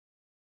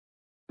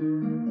Found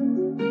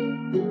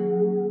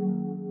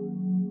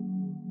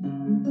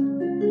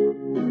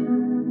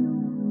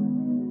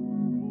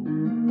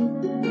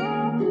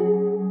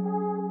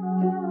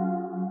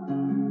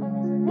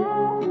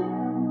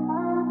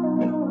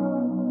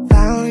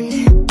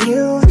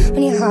you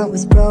when your heart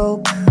was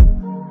broke.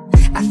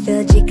 I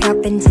filled your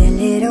cup until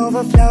it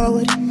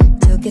overflowed.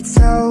 Took it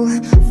so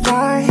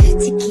far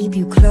to keep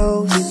you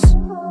close.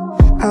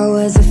 I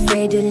was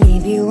afraid to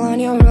leave you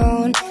on your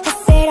own. I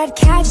said I'd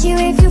catch you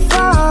if you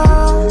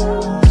fall,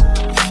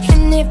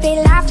 and if they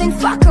laugh then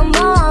fuck them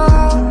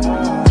all.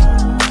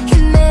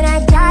 And then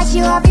I got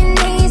you off your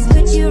knees,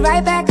 put you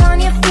right back on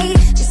your feet,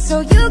 just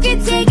so you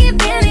could take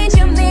advantage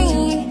of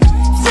me.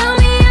 Tell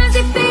me how's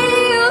it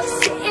feel,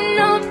 sitting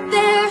up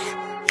there,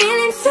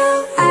 feeling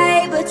so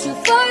high, but too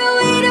far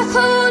away to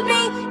hold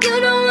me. You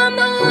know I'm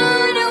the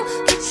one who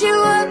put you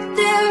up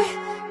there.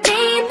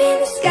 Name in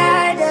the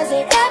sky, does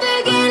it ever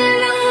get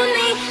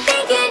lonely?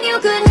 Thinking you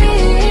could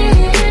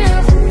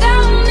live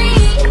without me,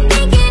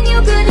 thinking you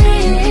could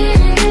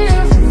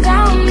live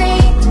without me.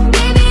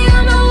 Baby,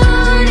 I'm the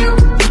one who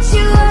put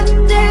you up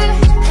there.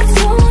 I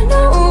don't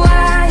know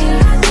why.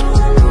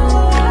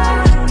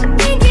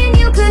 Thinking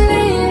you could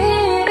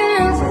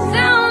live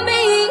without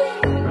me,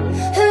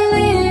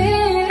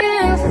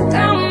 live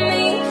without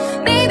me.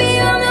 Baby,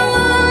 I'm the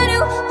one who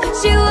put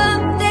you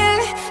up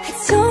there. I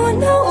don't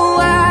know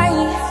why.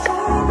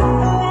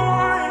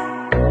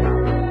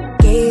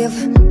 Gave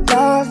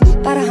love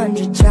about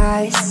 100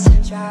 tries,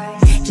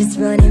 just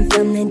running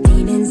from the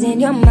demons in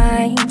your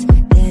mind.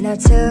 Then I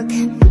took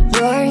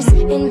yours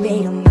and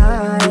made them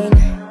mine.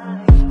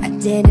 I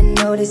didn't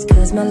notice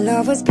cause my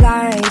love was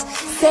blind.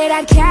 Said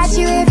I'd catch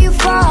you if you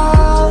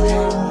fall,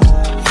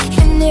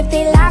 and if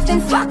they laugh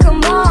then fuck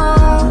them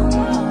all.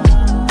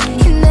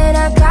 And then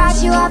I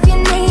got you off your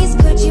knees,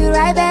 put you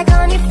right back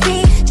on your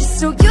feet, just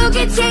so you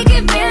could take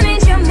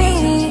advantage of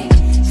me.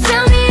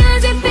 Tell me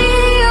how's it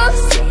feel,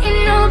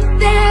 sitting up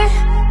there,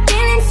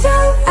 feeling so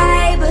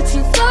high, but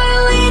too far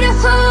away to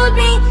hold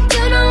me.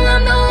 You know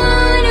I'm the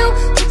one who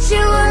put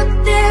you up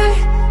there.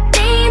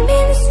 Name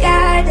in the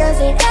sky, does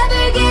it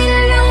ever get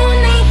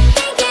lonely?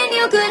 Thinking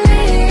you could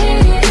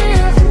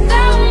live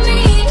without me,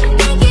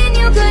 thinking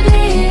you could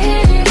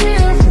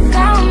live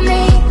without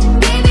me.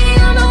 Baby,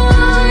 I'm the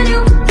one who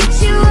put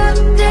you up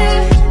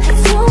there. I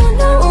don't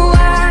know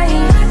why.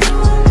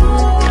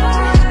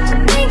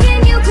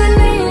 Thinking you could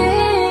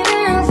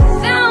live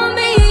without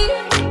me,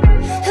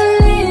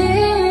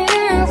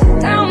 live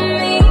without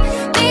me.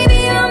 Baby,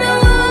 I'm the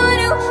one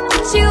who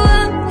put you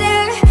up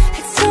there.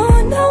 I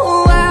don't know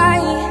why.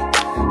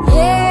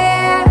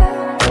 Yeah,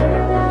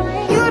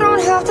 you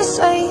don't have to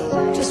say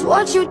just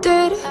what you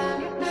did,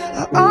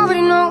 I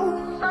already know.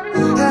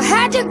 I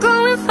had to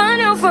go and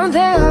find out from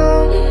them.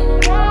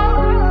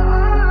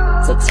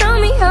 So tell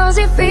me how's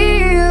it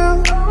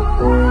feel.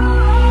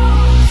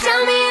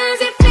 Tell me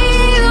how's it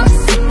feel,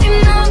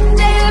 sitting up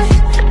there,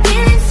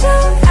 feeling so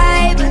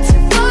high, but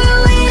too far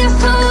away to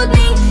hold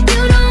me.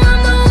 You know I'm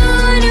the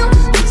one who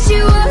put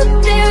you up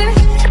there.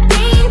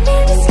 Name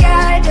in the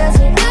sky, does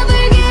it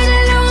ever get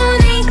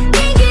lonely?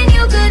 Thinking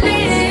you could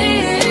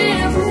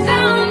live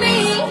without me,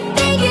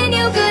 thinking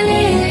you could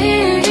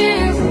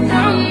live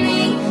without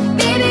me.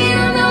 Baby,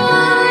 I'm the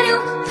one who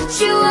put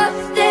you up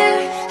there.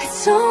 I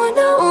don't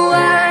know